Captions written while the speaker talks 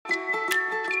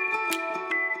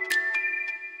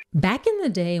Back in the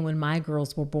day when my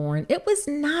girls were born, it was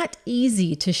not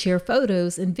easy to share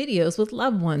photos and videos with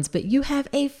loved ones, but you have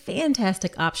a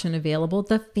fantastic option available,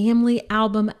 the Family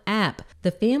Album app.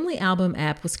 The Family Album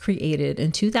app was created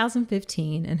in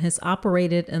 2015 and has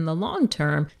operated in the long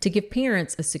term to give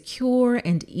parents a secure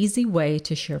and easy way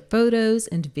to share photos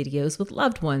and videos with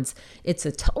loved ones. It's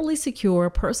a totally secure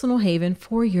personal haven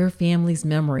for your family's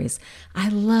memories. I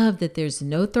love that there's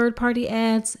no third-party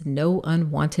ads, no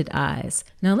unwanted eyes.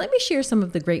 Now, let me share some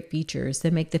of the great features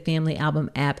that make the Family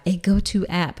Album app a go-to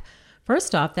app.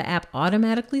 First off, the app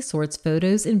automatically sorts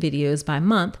photos and videos by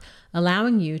month,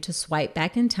 allowing you to swipe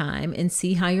back in time and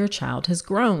see how your child has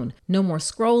grown. No more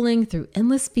scrolling through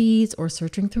endless feeds or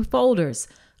searching through folders.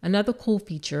 Another cool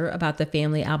feature about the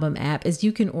Family Album app is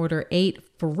you can order 8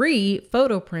 free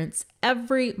photo prints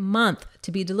every month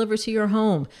to be delivered to your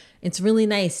home. It's really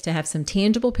nice to have some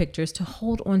tangible pictures to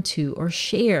hold on to or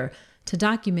share to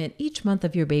document each month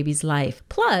of your baby's life.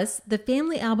 Plus, the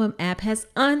Family Album app has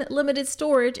unlimited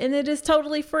storage and it is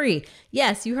totally free.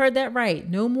 Yes, you heard that right.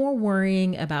 No more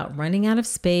worrying about running out of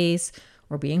space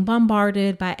or being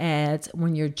bombarded by ads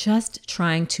when you're just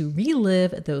trying to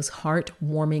relive those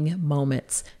heartwarming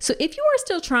moments. So if you are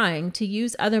still trying to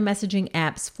use other messaging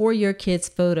apps for your kids'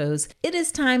 photos, it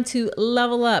is time to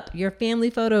level up your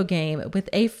family photo game with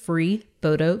a free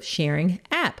photo sharing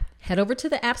app. Head over to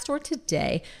the App Store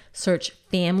today, search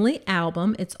Family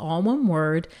Album, it's all one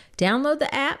word, download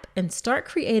the app, and start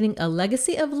creating a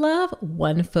legacy of love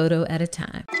one photo at a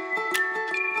time.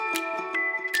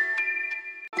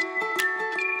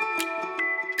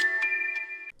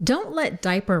 Don't let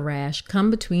diaper rash come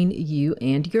between you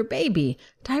and your baby.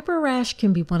 Diaper rash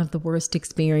can be one of the worst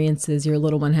experiences your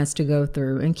little one has to go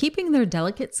through, and keeping their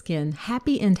delicate skin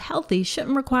happy and healthy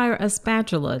shouldn't require a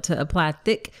spatula to apply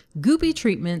thick, goopy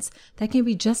treatments that can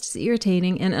be just as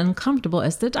irritating and uncomfortable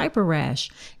as the diaper rash.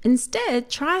 Instead,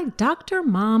 try Dr.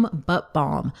 Mom Butt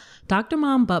Balm. Dr.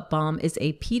 Mom Butt Balm is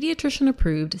a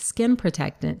pediatrician-approved skin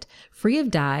protectant, free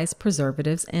of dyes,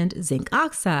 preservatives, and zinc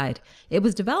oxide. It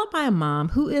was developed by a mom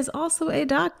who is also a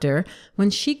doctor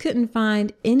when she couldn't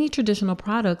find any traditional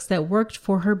products that worked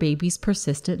for her baby's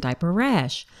persistent diaper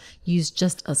rash. Use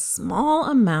just a small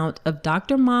amount of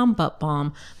Dr. Mom Butt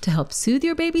Balm to help soothe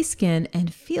your baby's skin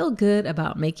and feel good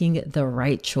about making the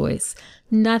right choice.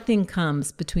 Nothing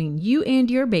comes between you and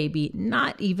your baby,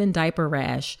 not even diaper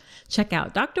rash. Check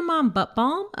out Dr. Mom Butt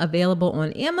Balm, available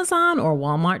on Amazon or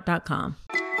Walmart.com.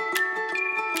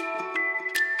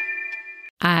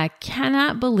 I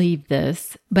cannot believe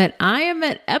this, but I am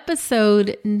at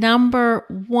episode number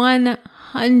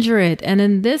 100. And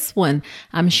in this one,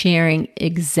 I'm sharing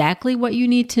exactly what you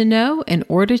need to know in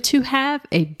order to have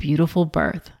a beautiful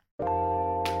birth.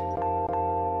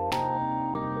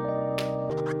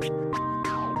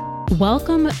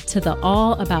 Welcome to the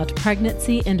All About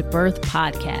Pregnancy and Birth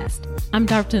podcast. I'm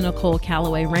Dr. Nicole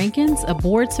Calloway Rankins, a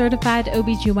board-certified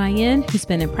OBGYN who's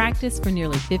been in practice for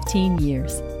nearly 15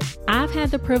 years. I've had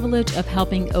the privilege of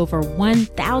helping over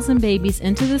 1,000 babies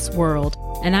into this world,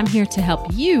 and I'm here to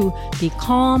help you be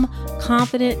calm,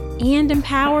 confident, and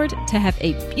empowered to have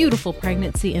a beautiful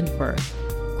pregnancy and birth.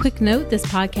 Quick note, this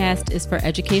podcast is for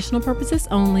educational purposes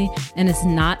only and is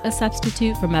not a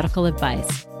substitute for medical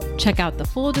advice. Check out the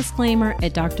full disclaimer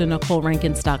at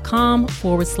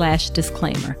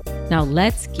drnicolerankins.com/disclaimer. Now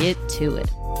let's get to it.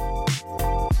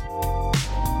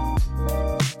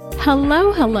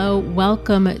 Hello.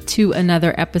 Welcome to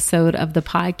another episode of the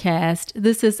podcast.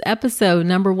 This is episode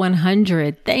number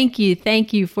 100. Thank you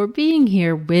for being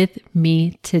here with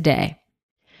me today.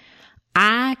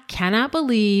 I cannot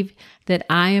believe that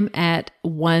I am at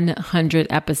 100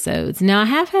 episodes. Now, I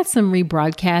have had some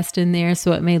rebroadcast in there,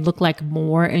 so it may look like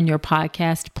more in your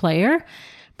podcast player,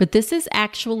 but this is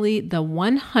actually the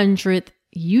 100th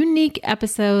unique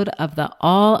episode of the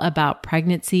All About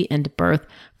Pregnancy and Birth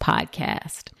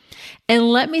podcast. And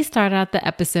let me start out the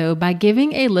episode by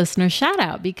giving a listener shout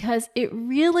out because it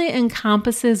really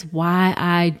encompasses why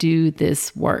I do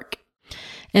this work.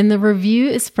 And the review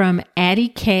is from Addie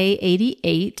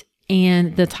K88,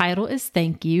 and the title is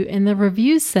Thank You. And the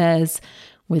review says,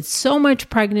 with so much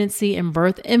pregnancy and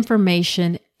birth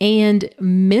information and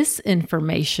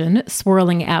misinformation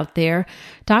swirling out there,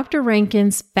 Dr.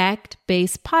 Rankin's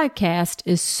fact-based podcast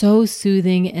is so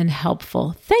soothing and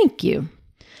helpful. Thank you.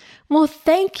 Well,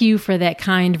 thank you for that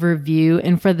kind review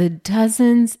and for the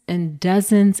dozens and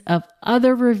dozens of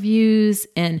other reviews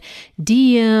and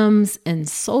DMs and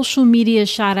social media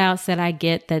shout outs that I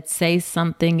get that say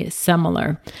something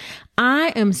similar.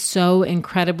 I am so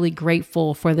incredibly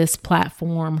grateful for this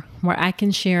platform where I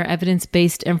can share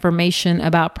evidence-based information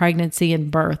about pregnancy and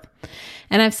birth.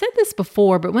 And I've said this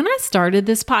before, but when I started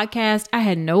this podcast, I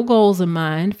had no goals in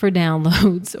mind for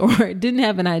downloads or didn't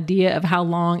have an idea of how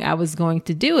long I was going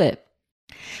to do it.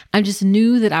 I just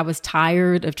knew that I was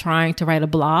tired of trying to write a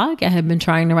blog. I had been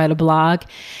trying to write a blog,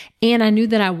 and I knew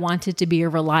that I wanted to be a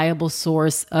reliable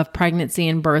source of pregnancy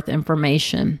and birth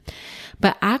information.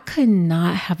 But I could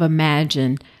not have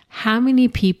imagined how many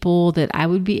people that I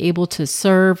would be able to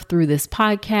serve through this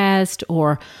podcast,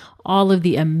 or all of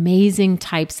the amazing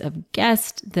types of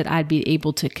guests that I'd be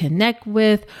able to connect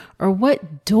with, or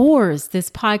what doors this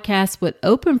podcast would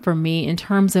open for me in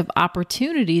terms of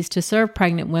opportunities to serve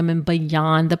pregnant women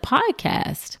beyond the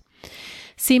podcast.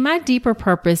 See, my deeper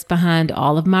purpose behind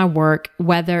all of my work,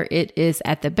 whether it is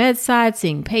at the bedside,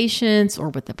 seeing patients, or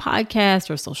with the podcast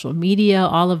or social media,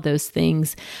 all of those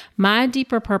things, my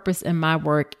deeper purpose in my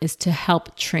work is to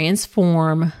help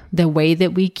transform the way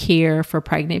that we care for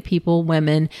pregnant people,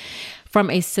 women, from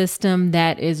a system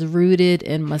that is rooted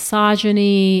in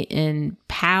misogyny, in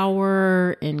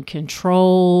power, in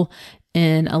control,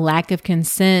 in a lack of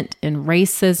consent, in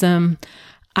racism.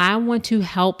 I want to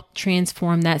help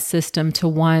transform that system to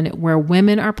one where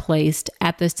women are placed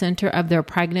at the center of their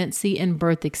pregnancy and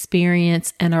birth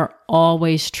experience and are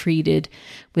always treated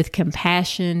with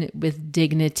compassion, with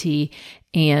dignity,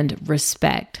 and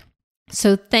respect.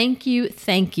 So thank you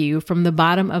from the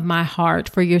bottom of my heart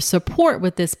for your support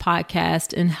with this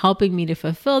podcast and helping me to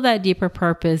fulfill that deeper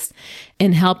purpose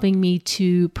and helping me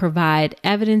to provide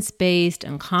evidence-based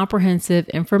and comprehensive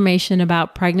information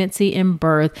about pregnancy and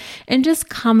birth and just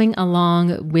coming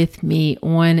along with me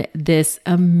on this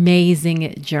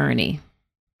amazing journey.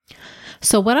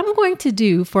 So what I'm going to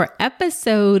do for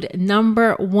episode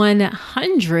number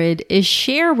 100 is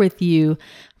share with you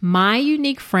my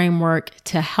unique framework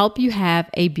to help you have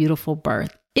a beautiful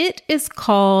birth. It is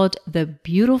called the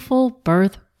Beautiful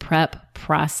Birth Prep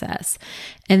Process.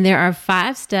 And there are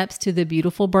 5 steps to the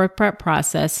Beautiful Birth Prep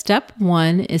Process. Step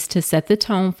 1 is to set the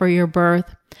tone for your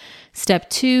birth. Step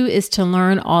 2 is to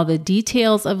learn all the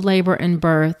details of labor and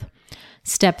birth.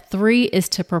 Step 3 is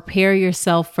to prepare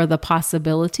yourself for the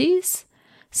possibilities.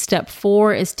 Step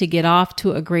 4 is to get off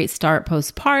to a great start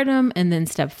postpartum. And then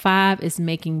step 5 is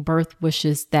making birth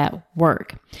wishes that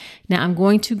work. Now, I'm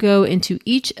going to go into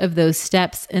each of those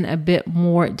steps in a bit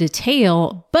more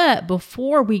detail. But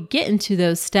before we get into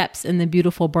those steps in the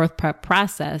Beautiful Birth Prep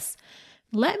Process,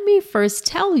 let me first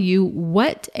tell you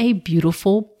what a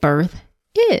beautiful birth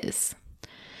is.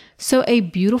 So a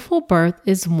beautiful birth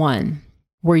is one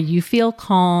where you feel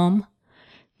calm,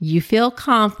 you feel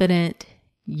confident,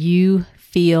 you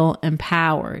feel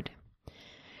empowered.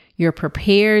 You're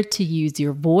prepared to use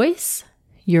your voice.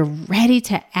 You're ready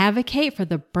to advocate for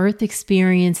the birth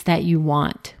experience that you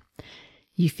want.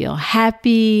 You feel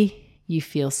happy. You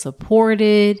feel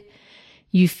supported.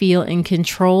 You feel in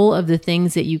control of the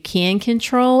things that you can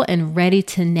control and ready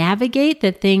to navigate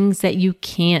the things that you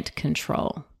can't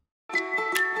control.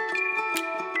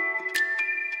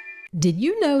 Did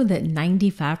you know that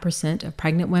 95% of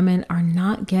pregnant women are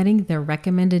not getting their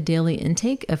recommended daily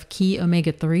intake of key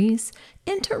omega-3s?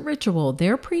 Enter Ritual.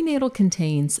 Their prenatal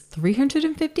contains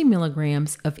 350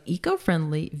 milligrams of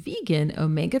eco-friendly vegan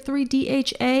omega-3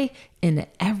 DHA in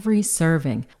every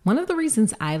serving. One of the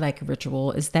reasons I like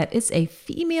Ritual is that it's a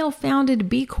female-founded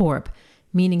B Corp,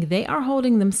 meaning they are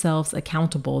holding themselves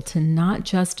accountable to not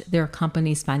just their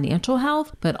company's financial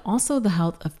health, but also the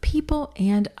health of people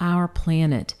and our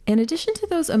planet. In addition to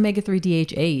those omega-3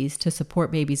 DHAs to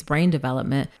support baby's brain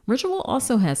development, Ritual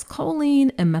also has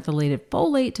choline and methylated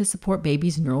folate to support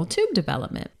baby's neural tube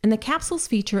development. And the capsules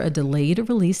feature a delayed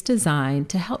release design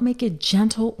to help make it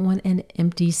gentle on an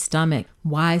empty stomach.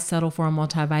 Why settle for a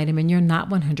multivitamin you're not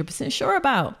 100% sure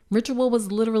about? Ritual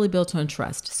was literally built on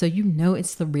trust, so you know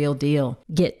it's the real deal.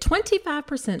 Get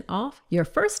 25% off your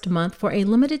first month for a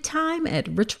limited time at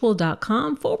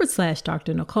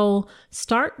ritual.com/Dr. Nicole.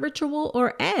 Start Ritual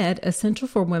or add Essential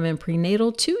for Women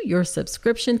Prenatal to your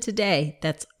subscription today.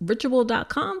 That's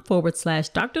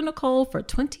ritual.com/Dr. Nicole for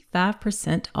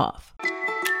 25% off.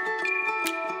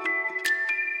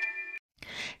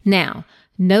 Now,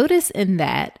 notice in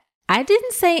that I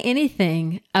didn't say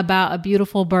anything about a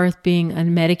beautiful birth being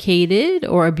unmedicated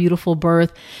or a beautiful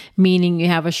birth meaning you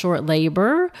have a short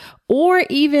labor or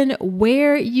even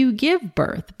where you give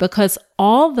birth, because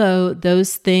although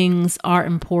those things are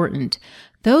important,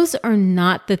 those are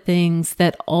not the things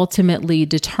that ultimately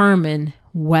determine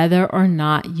whether or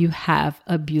not you have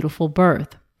a beautiful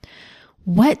birth.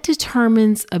 What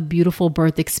determines a beautiful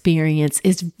birth experience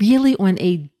is really on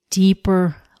a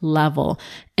deeper level.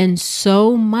 And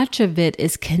so much of it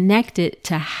is connected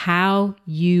to how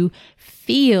you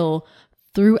feel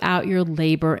throughout your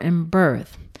labor and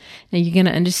birth. Now, you're going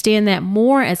to understand that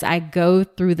more as I go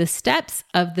through the steps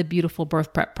of the beautiful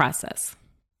birth prep process.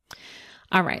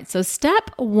 All right, so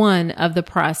step 1 of the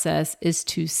process is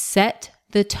to set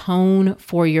the tone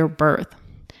for your birth.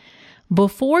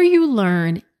 Before you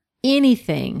learn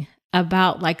anything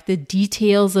about like the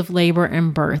details of labor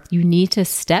and birth, you need to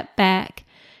step back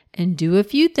and do a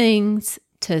few things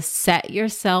to set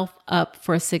yourself up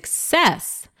for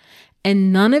success.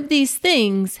 And none of these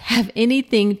things have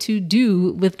anything to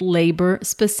do with labor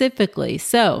specifically.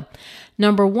 So,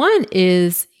 number 1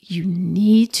 is you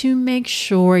need to make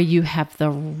sure you have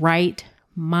the right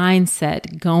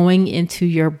mindset going into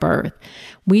your birth.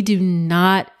 We do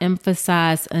not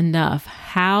emphasize enough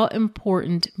how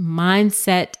important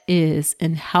mindset is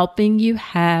in helping you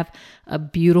have a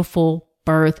beautiful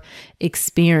birth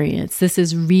experience. This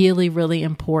is really, really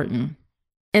important.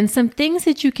 And some things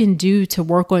that you can do to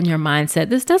work on your mindset.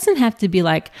 This doesn't have to be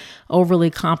like overly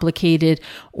complicated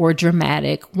or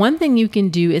dramatic. One thing you can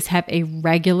do is have a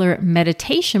regular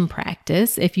meditation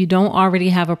practice. If you don't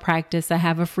already have a practice, I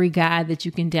have a free guide that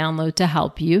you can download to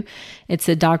help you. It's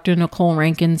at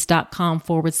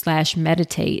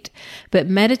drnicolerankins.com/meditate. But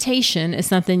meditation is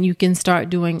something you can start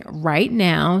doing right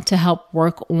now to help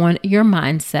work on your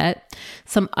mindset.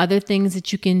 Some other things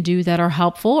that you can do that are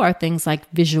helpful are things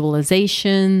like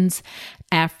visualization,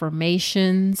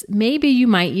 affirmations. Maybe you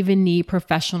might even need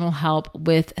professional help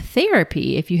with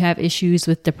therapy if you have issues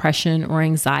with depression or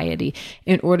anxiety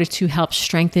in order to help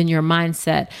strengthen your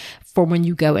mindset for when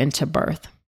you go into birth.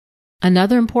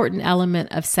 Another important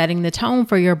element of setting the tone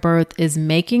for your birth is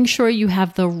making sure you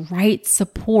have the right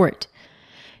support.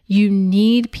 You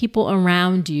need people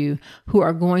around you who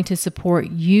are going to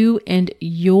support you and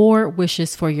your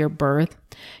wishes for your birth.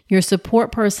 Your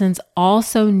support persons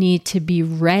also need to be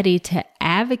ready to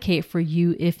advocate for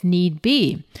you if need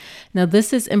be. Now,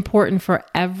 this is important for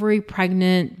every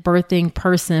pregnant birthing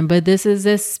person, but this is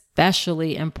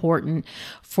especially important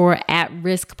for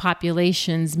at-risk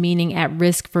populations, meaning at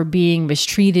risk for being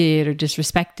mistreated or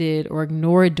disrespected or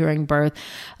ignored during birth,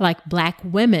 like Black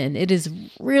women. It is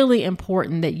really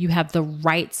important that you have the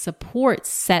right support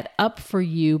set up for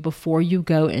you before you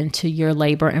go into your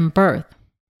labor and birth.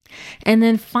 And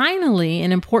then finally,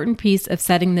 an important piece of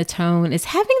setting the tone is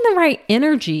having the right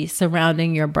energy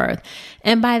surrounding your birth.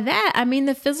 And by that, I mean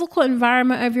the physical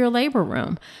environment of your labor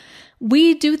room.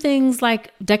 We do things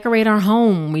like decorate our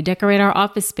home, we decorate our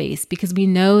office space because we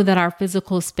know that our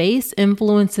physical space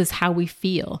influences how we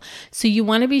feel. So you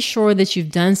want to be sure that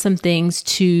you've done some things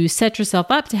to set yourself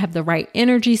up to have the right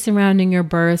energy surrounding your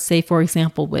birth, say, for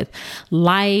example, with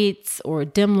lights or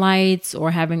dim lights or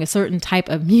having a certain type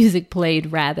of music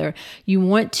played, rather. You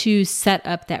want to set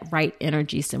up that right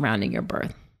energy surrounding your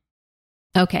birth.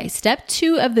 Okay, step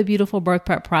 2 of the beautiful birth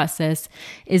prep process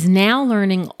is now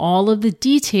learning all of the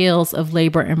details of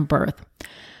labor and birth.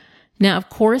 Now, of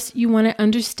course, you want to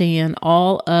understand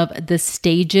all of the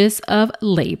stages of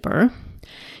labor.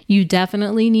 You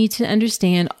definitely need to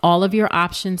understand all of your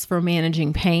options for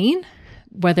managing pain,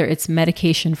 whether it's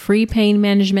medication-free pain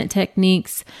management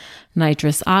techniques,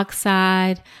 nitrous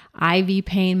oxide, IV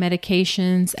pain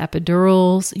medications,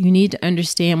 epidurals. You need to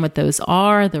understand what those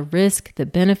are, the risk, the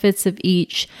benefits of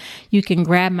each. You can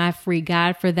grab my free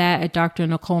guide for that at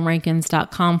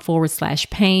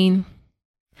drnicolerankins.com/pain.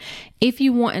 If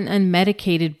you want an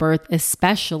unmedicated birth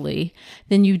especially,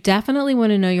 then you definitely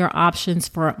want to know your options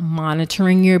for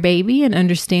monitoring your baby and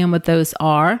understand what those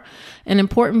are. An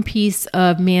important piece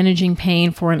of managing pain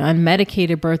for an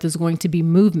unmedicated birth is going to be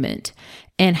movement,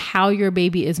 and how your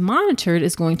baby is monitored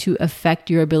is going to affect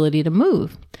your ability to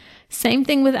move. Same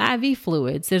thing with IV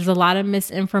fluids. There's a lot of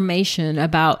misinformation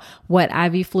about what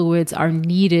IV fluids are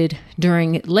needed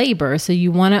during labor. So you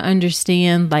want to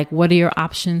understand like what are your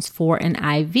options for an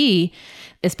IV,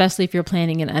 especially if you're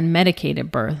planning an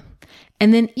unmedicated birth.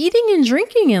 And then eating and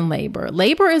drinking in labor.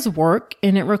 Labor is work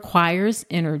and it requires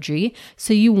energy.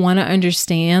 So you want to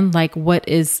understand like what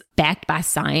is backed by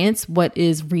science, what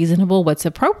is reasonable, what's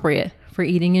appropriate for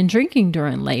eating and drinking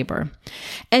during labor.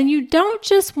 And you don't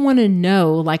just want to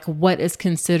know like what is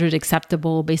considered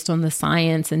acceptable based on the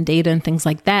science and data and things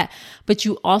like that, but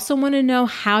you also want to know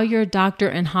how your doctor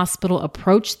and hospital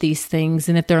approach these things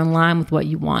and if they're in line with what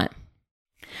you want.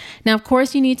 Now, of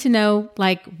course, you need to know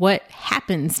like what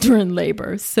happens during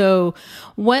labor. So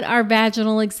what are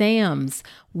vaginal exams?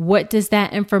 What does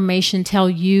that information tell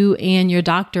you and your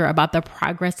doctor about the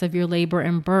progress of your labor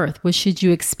and birth? What should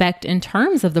you expect in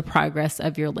terms of the progress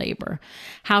of your labor?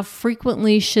 How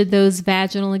frequently should those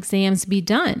vaginal exams be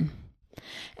done?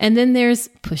 And then there's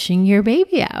pushing your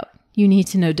baby out. You need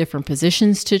to know different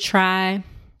positions to try.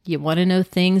 You want to know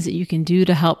things that you can do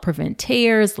to help prevent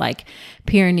tears, like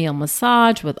perineal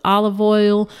massage with olive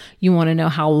oil. You want to know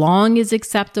how long is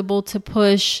acceptable to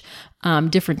push,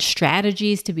 different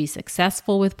strategies to be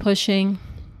successful with pushing.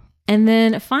 And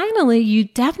then finally, you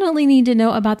definitely need to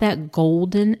know about that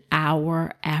golden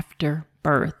hour after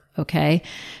birth. Okay.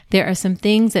 There are some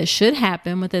things that should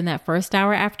happen within that first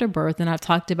hour after birth. And I've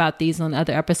talked about these on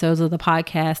other episodes of the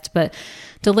podcast, but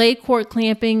delayed cord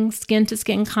clamping, skin to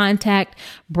skin contact,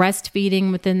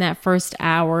 breastfeeding within that first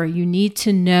hour. You need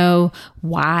to know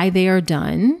why they are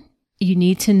done. You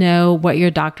need to know what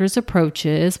your doctor's approach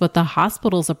is, what the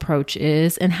hospital's approach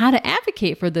is, and how to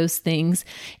advocate for those things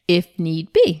if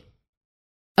need be.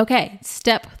 Okay,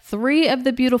 step 3 of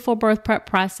the beautiful birth prep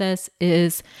process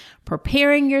is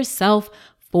preparing yourself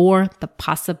for the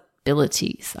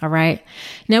possibilities. All right.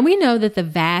 Now we know that the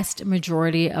vast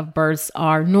majority of births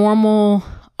are normal,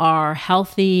 are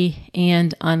healthy,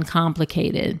 and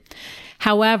uncomplicated.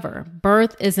 However,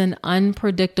 birth is an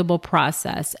unpredictable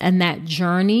process, and that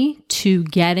journey to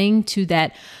getting to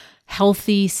that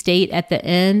healthy state at the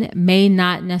end may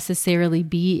not necessarily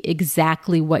be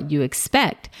exactly what you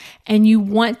expect. And you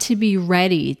want to be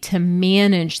ready to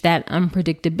manage that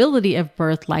unpredictability of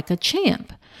birth like a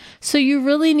champ. So you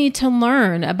really need to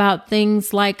learn about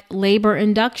things like labor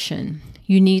induction.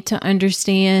 You need to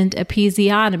understand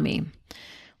episiotomy.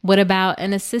 What about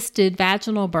an assisted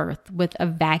vaginal birth with a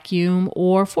vacuum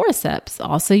or forceps?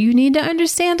 Also, you need to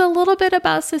understand a little bit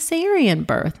about cesarean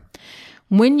birth.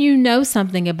 When you know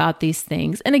something about these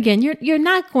things, and again, you're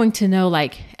not going to know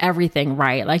like everything,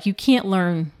 right? Like you can't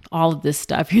learn all of this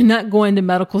stuff. You're not going to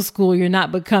medical school. You're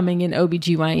not becoming an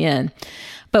OBGYN.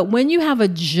 But when you have a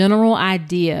general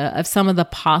idea of some of the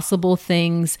possible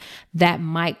things that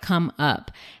might come up,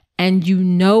 and you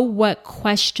know what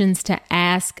questions to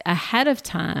ask ahead of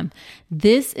time,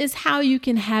 this is how you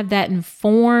can have that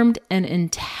informed and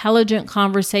intelligent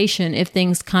conversation if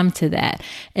things come to that.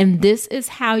 And this is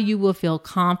how you will feel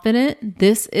confident.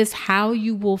 This is how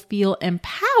you will feel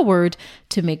empowered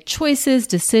to make choices,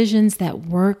 decisions that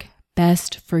work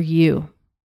best for you.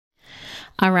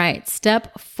 All right,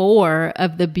 step 4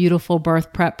 of the beautiful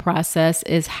birth prep process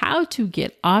is how to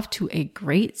get off to a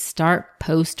great start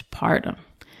postpartum.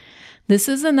 This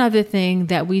is another thing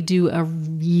that we do a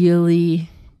really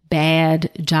bad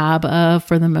job of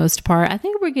for the most part. I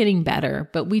think we're getting better,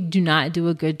 but we do not do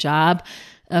a good job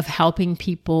of helping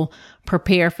people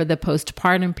prepare for the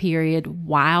postpartum period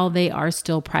while they are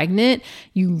still pregnant.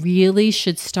 You really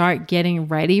should start getting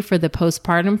ready for the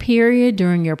postpartum period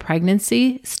during your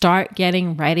pregnancy. Start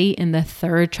getting ready in the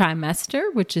 3rd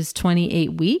trimester, which is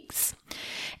 28 weeks.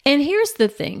 And here's the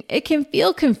thing. It can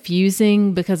feel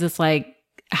confusing because it's like,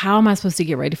 how am I supposed to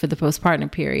get ready for the postpartum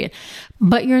period?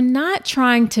 But you're not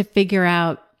trying to figure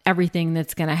out everything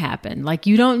that's going to happen. Like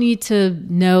you don't need to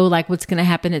know like what's going to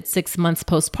happen at 6 months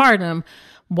postpartum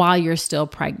while you're still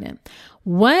pregnant.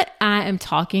 What I am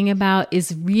talking about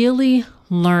is really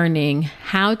learning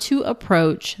how to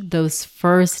approach those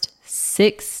first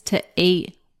 6 to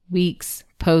 8 weeks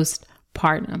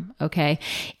postpartum. Okay.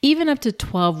 Even up to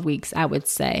 12 weeks, I would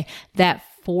say that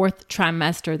 4th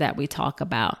trimester that we talk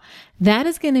about. That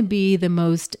is going to be the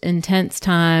most intense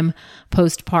time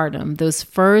postpartum. Those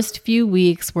first few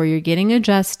weeks where you're getting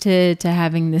adjusted to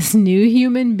having this new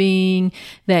human being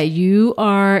that you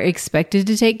are expected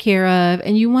to take care of,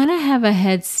 and you want to have a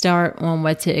head start on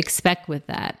what to expect with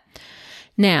that.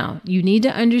 Now, you need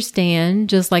to understand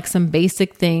just like some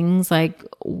basic things like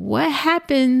what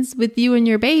happens with you and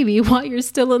your baby while you're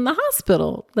still in the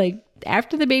hospital. Like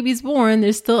after the baby's born,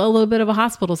 there's still a little bit of a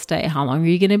hospital stay. How long are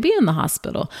you going to be in the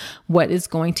hospital? What is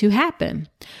going to happen?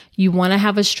 You want to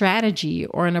have a strategy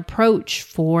or an approach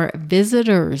for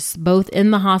visitors, both in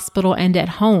the hospital and at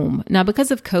home. Now, because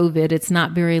of COVID, it's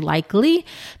not very likely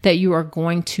that you are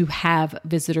going to have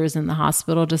visitors in the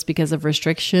hospital just because of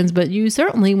restrictions, but you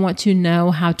certainly want to know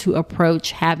how to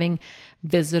approach having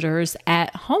visitors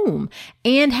at home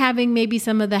and having maybe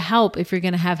some of the help if you're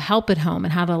going to have help at home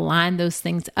and how to line those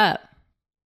things up.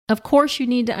 Of course, you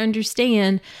need to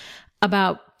understand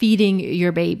about feeding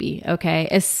your baby, okay?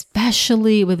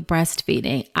 Especially with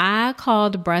breastfeeding. I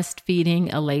called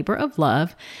breastfeeding a labor of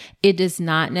love. It does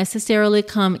not necessarily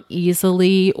come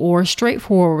easily or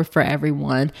straightforward for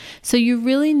everyone. So you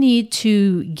really need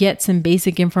to get some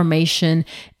basic information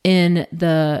in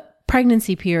the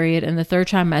pregnancy period and the 3rd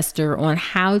trimester on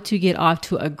how to get off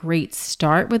to a great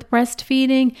start with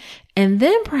breastfeeding. And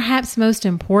then perhaps most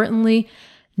importantly,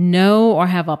 know or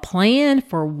have a plan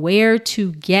for where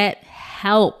to get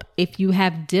help if you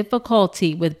have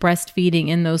difficulty with breastfeeding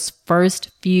in those first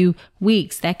few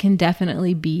weeks. That can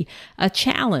definitely be a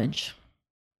challenge.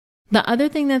 The other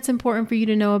thing that's important for you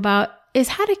to know about is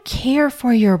how to care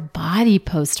for your body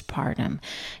postpartum,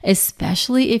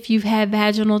 especially if you've had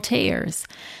vaginal tears.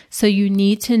 So you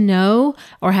need to know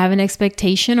or have an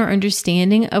expectation or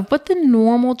understanding of what the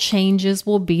normal changes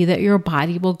will be that your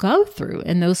body will go through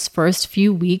in those first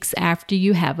few weeks after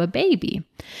you have a baby.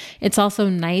 It's also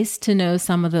nice to know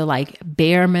some of the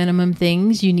bare minimum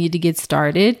things you need to get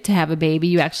started to have a baby.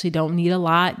 You actually don't need a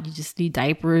lot. You just need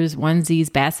diapers,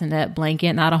 onesies, bassinet,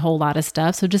 blanket, not a whole lot of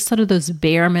stuff. So just sort of those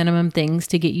bare minimum things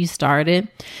to get you started.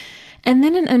 And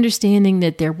then an understanding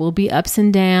that there will be ups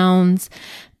and downs.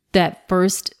 That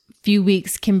first few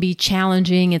weeks can be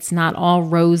challenging. It's not all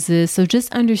roses. So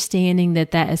just understanding that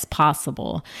that is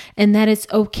possible and that it's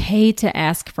okay to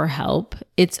ask for help.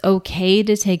 It's okay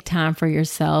to take time for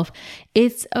yourself.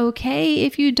 It's okay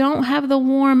if you don't have the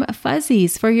warm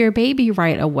fuzzies for your baby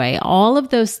right away. All of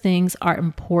those things are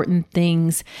important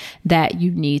things that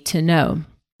you need to know.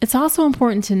 It's also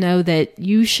important to know that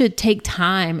you should take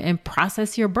time and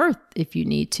process your birth if you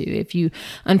need to, if you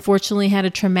unfortunately had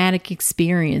a traumatic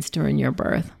experience during your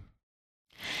birth.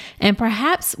 And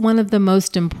perhaps one of the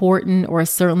most important, or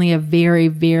certainly a very,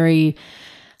 very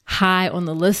high on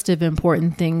the list of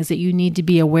important things that you need to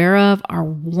be aware of, are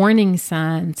warning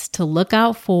signs to look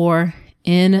out for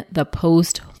in the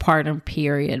postpartum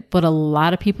period. But a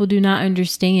lot of people do not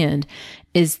understand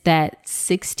is that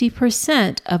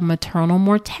 60% of maternal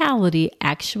mortality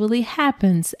actually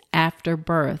happens after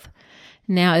birth.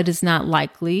 Now, it is not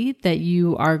likely that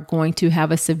you are going to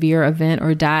have a severe event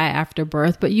or die after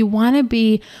birth, but you want to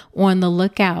be on the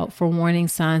lookout for warning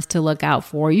signs to look out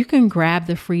for. You can grab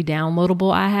the free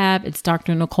downloadable I have. It's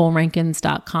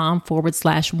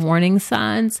drnicolerankins.com/warning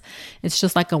signs. It's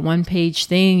just like a one-page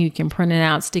thing. You can print it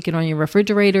out, stick it on your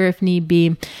refrigerator if need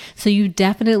be. So you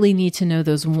definitely need to know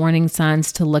those warning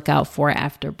signs to look out for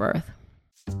after birth.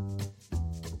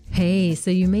 Hey,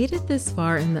 so you made it this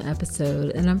far in the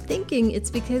episode, and I'm thinking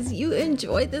it's because you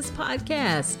enjoyed this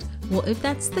podcast. Well, if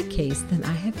that's the case, then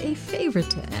I have a favor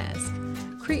to ask.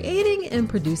 Creating and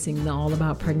producing the All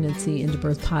About Pregnancy and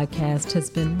Birth podcast has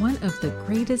been one of the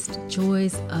greatest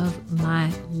joys of my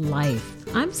life.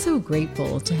 I'm so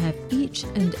grateful to have each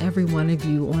and every one of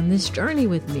you on this journey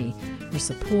with me. Your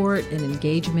support and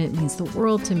engagement means the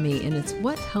world to me, and it's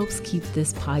what helps keep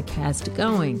this podcast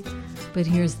going. But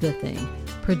here's the thing.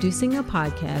 Producing a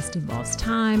podcast involves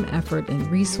time, effort, and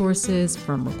resources,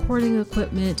 from recording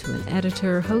equipment to an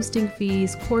editor, hosting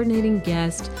fees, coordinating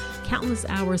guests, countless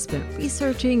hours spent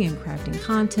researching and crafting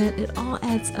content. It all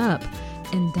adds up,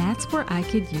 and that's where I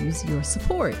could use your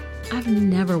support. I've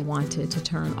never wanted to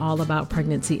turn All About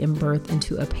Pregnancy and Birth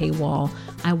into a paywall.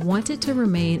 I want it to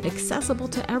remain accessible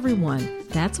to everyone.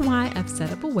 That's why I've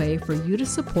set up a way for you to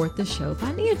support the show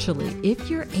financially if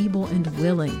you're able and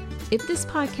willing. If this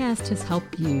podcast has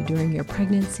helped you during your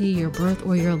pregnancy, your birth,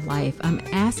 or your life, I'm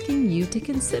asking you to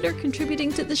consider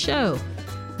contributing to the show.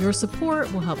 Your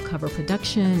support will help cover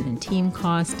production and team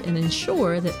costs and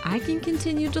ensure that I can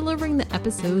continue delivering the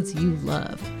episodes you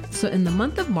love. So in the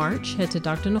month of March, head to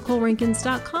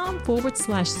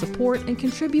drnicolerankins.com/support and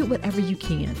contribute whatever you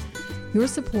can. Your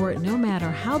support, no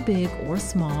matter how big or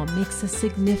small, makes a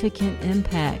significant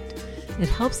impact. It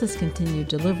helps us continue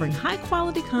delivering high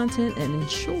quality content and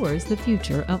ensures the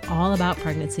future of All About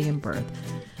Pregnancy and Birth.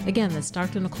 Again, that's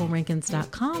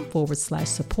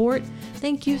drnicolerankins.com/support.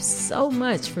 Thank you so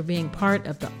much for being part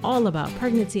of the All About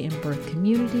Pregnancy and Birth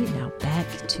community. Now back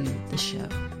to the show.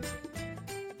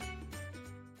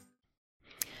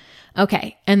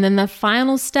 Okay, and then the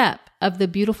final step of the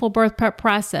beautiful birth prep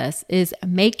process is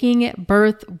making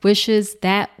birth wishes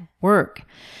that work.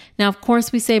 Now, of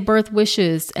course, we say birth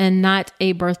wishes and not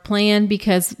a birth plan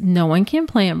because no one can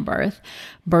plan birth.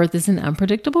 Birth is an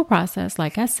unpredictable process,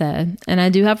 like I said, and I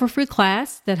do have a free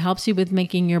class that helps you with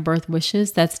making your birth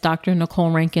wishes. That's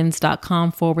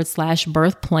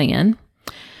drnicolerankins.com/birth plan.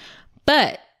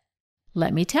 But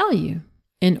let me tell you,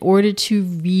 in order to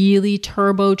really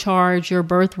turbocharge your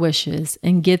birth wishes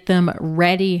and get them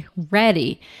ready,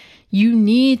 you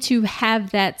need to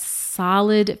have that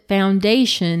solid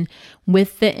foundation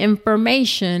with the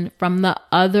information from the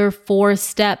other 4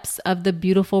 steps of the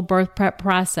beautiful birth prep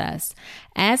process.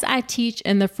 As I teach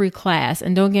in the free class,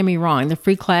 and don't get me wrong, the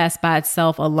free class by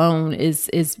itself alone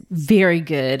is very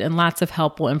good and lots of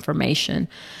helpful information.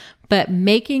 But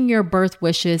making your birth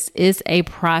wishes is a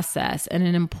process, and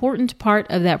an important part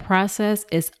of that process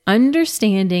is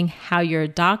understanding how your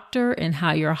doctor and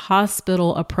how your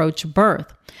hospital approach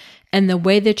birth. And the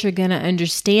way that you're going to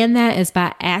understand that is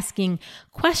by asking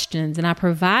questions. And I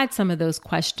provide some of those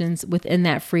questions within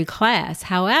that free class.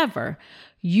 However,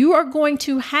 you are going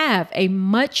to have a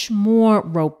much more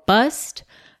robust,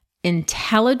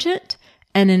 intelligent,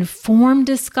 an informed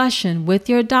discussion with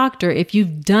your doctor. If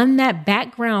you've done that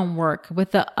background work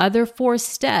with the other 4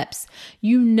 steps,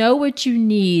 you know what you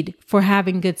need for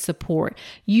having good support.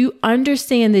 You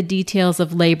understand the details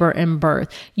of labor and birth.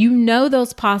 You know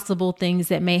those possible things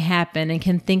that may happen and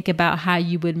can think about how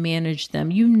you would manage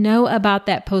them. You know about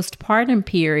that postpartum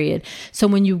period. So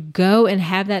when you go and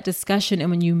have that discussion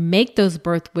and when you make those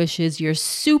birth wishes, you're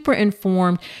super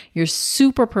informed, you're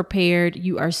super prepared,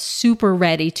 you are super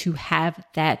ready to have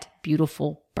that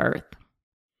beautiful birth.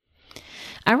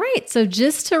 All right, so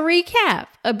just to recap,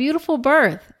 a beautiful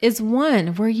birth is one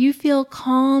where you feel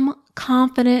calm,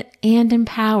 confident, and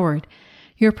empowered.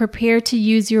 You're prepared to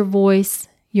use your voice.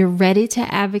 You're ready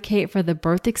to advocate for the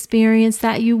birth experience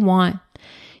that you want.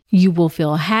 You will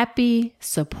feel happy,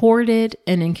 supported,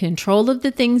 and in control of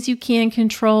the things you can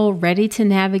control, ready to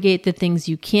navigate the things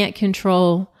you can't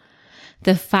control.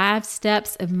 The 5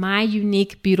 steps of my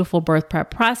unique, beautiful birth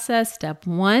prep process. Step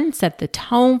 1, set the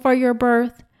tone for your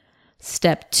birth.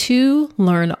 Step 2,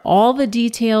 learn all the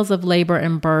details of labor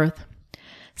and birth.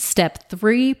 Step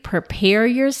 3, prepare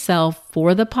yourself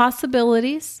for the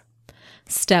possibilities.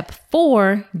 Step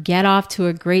 4, get off to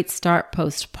a great start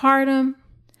postpartum.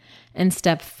 And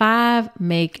step 5,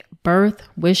 make birth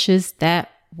wishes that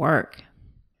work.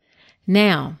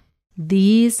 Now,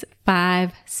 these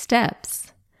 5 steps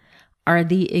are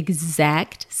the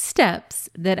exact steps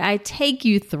that I take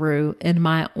you through in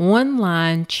my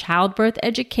online childbirth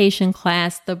education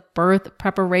class, the birth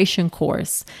preparation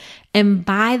course. And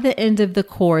by the end of the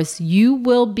course, you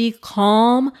will be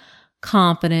calm,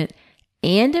 confident,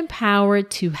 and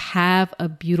empowered to have a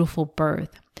beautiful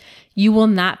birth. You will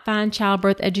not find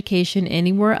childbirth education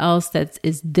anywhere else that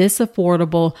is this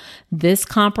affordable, this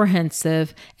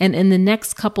comprehensive. And in the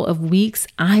next couple of weeks,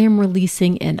 I am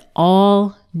releasing an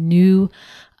all new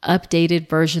updated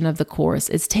version of the course.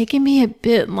 It's taken me a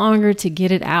bit longer to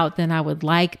get it out than I would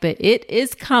like, but it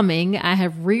is coming. I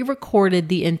have re-recorded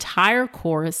the entire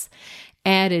course,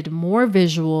 added more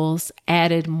visuals,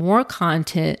 added more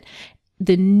content.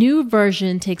 The new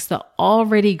version takes the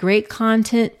already great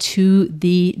content to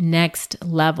the next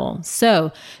level.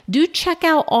 So do check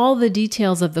out all the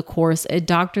details of the course at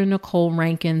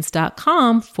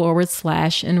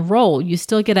drnicolerankins.com/enroll. You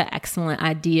still get an excellent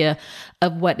idea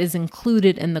of what is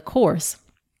included in the course.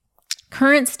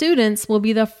 Current students will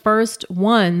be the first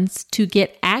ones to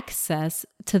get access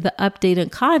to the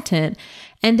updated content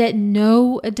and at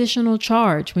no additional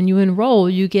charge. When you enroll,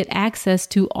 you get access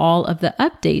to all of the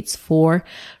updates for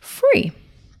free.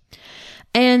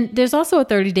 And there's also a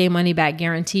 30-day money-back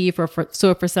guarantee.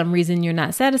 So if for some reason you're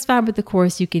not satisfied with the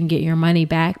course, you can get your money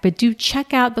back. But do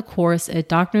check out the course at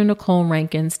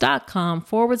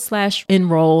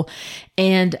drnicolerankins.com/enroll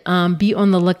and be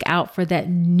on the lookout for that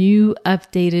new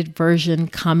updated version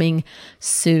coming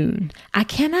soon. I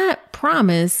cannot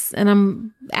promise, and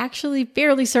I'm actually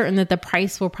fairly certain that the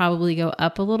price will probably go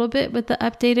up a little bit with the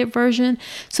updated version.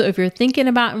 So if you're thinking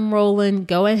about enrolling,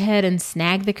 go ahead and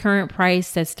snag the current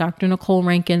price. That's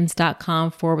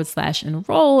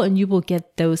drnicolerankins.com/enroll, and you will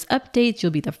get those updates.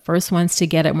 You'll be the first ones to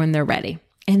get it when they're ready,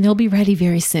 and they'll be ready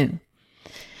very soon.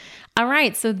 All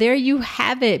right, so there you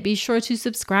have it. Be sure to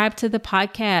subscribe to the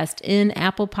podcast in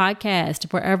Apple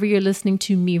Podcast, wherever you're listening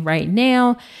to me right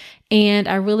now. And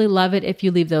I really love it if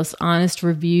you leave those honest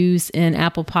reviews in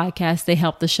Apple Podcasts. They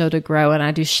help the show to grow, and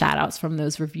I do shout outs from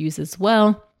those reviews as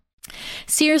well.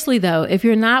 Seriously though, if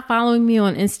you're not following me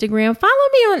on Instagram, follow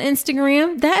me on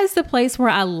Instagram. That is the place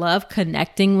where I love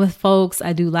connecting with folks.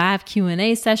 I do live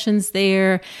Q&A sessions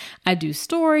there. I do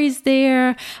stories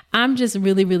there. I'm just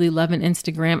really, really loving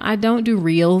Instagram. I don't do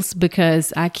reels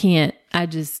because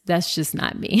that's just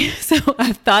not me. So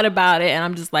I've thought about it and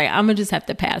I'm just like, I'm gonna just have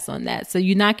to pass on that. So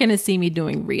you're not gonna see me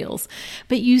doing reels,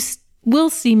 but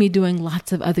will see me doing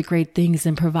lots of other great things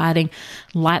and providing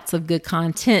lots of good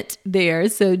content there.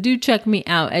 So do check me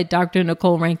out at Dr.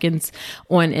 Nicole Rankins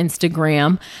on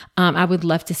Instagram. I would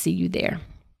love to see you there.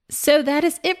 So that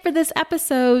is it for this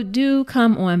episode. Do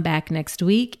come on back next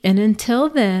week. And until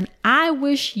then, I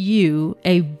wish you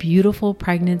a beautiful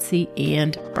pregnancy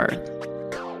and birth.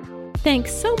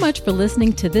 Thanks so much for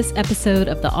listening to this episode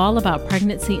of the All About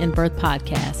Pregnancy and Birth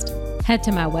podcast. Head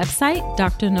to my website,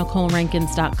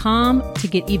 drnicolerankins.com, to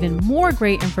get even more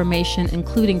great information,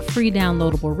 including free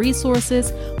downloadable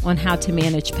resources on how to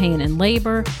manage pain and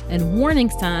labor and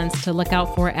warning signs to look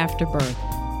out for after birth.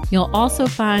 You'll also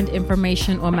find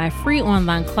information on my free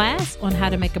online class on how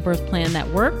to make a birth plan that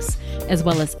works, as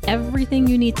well as everything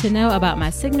you need to know about my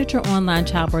signature online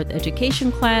childbirth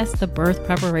education class, the Birth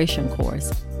Preparation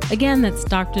Course. Again, that's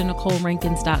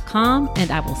drnicolerankins.com, and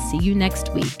I will see you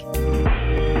next week.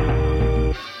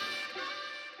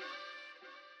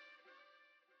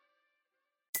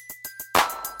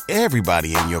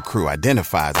 Everybody in your crew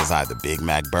identifies as either Big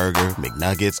Mac Burger,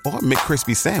 McNuggets, or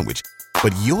McCrispy Sandwich.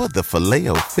 But you're the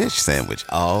Filet-O-Fish Sandwich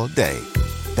all day.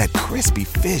 That crispy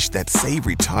fish, that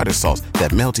savory tartar sauce,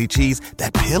 that melty cheese,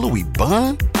 that pillowy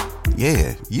bun.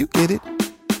 Yeah, you get it.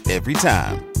 Every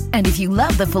time. And if you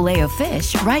love the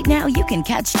Filet-O-Fish, right now you can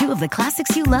catch two of the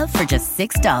classics you love for just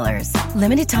 $6.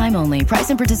 Limited time only. Price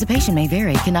and participation may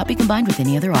vary. Cannot be combined with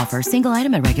any other offer. Single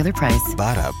item at regular price.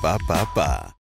 Ba-da-ba-ba-ba.